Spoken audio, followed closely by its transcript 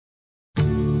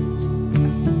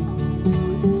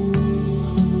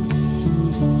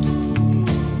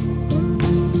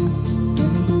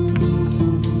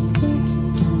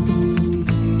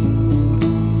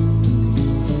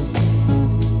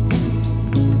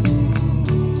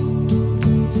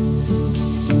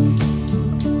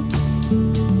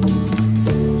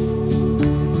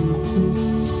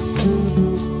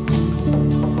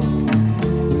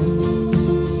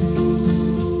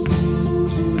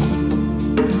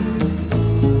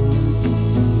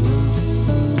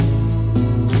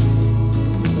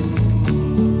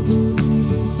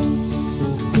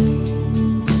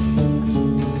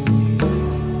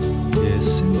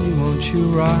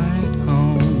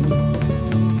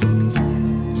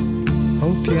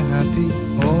you happy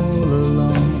all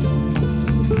alone.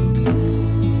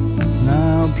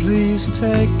 Now please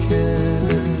take care.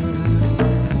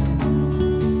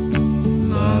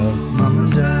 Love, Mum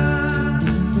and Dad.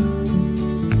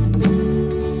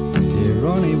 Dear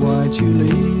Ronnie, why'd you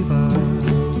leave us?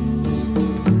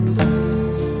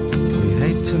 We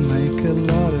hate to make a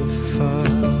lot of fuss.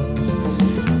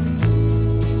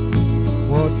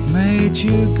 What made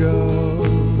you go?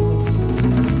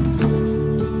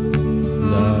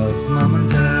 Love, Mum and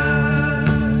Dad.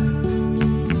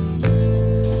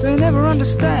 They never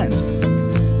understand.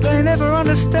 They never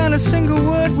understand a single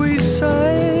word we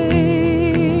say.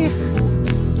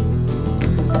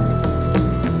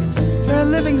 Their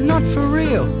living's not for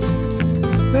real.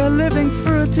 They're living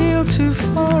for a deal too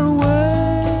far away.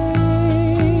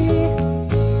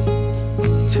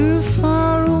 Too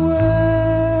far away.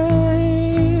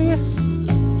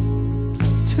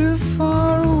 Too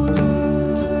far away.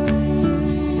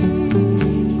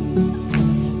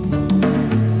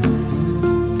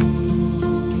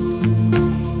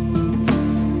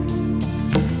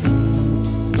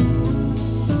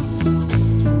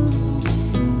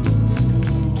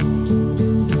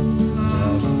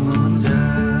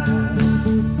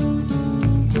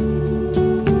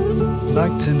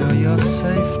 Like to know you're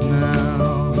safe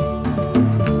now.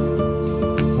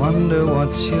 Wonder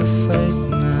what's your fate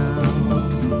now.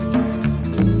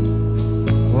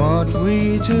 What we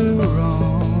do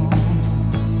wrong.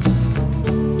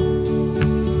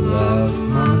 Love,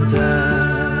 Mum and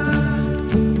Dad.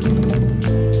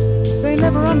 They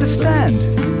never understand.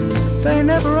 They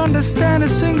never understand a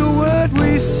single word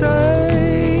we say.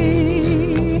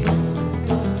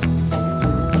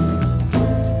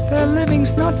 Their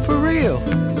living's not for real.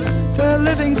 They're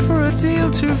living for a deal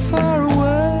too far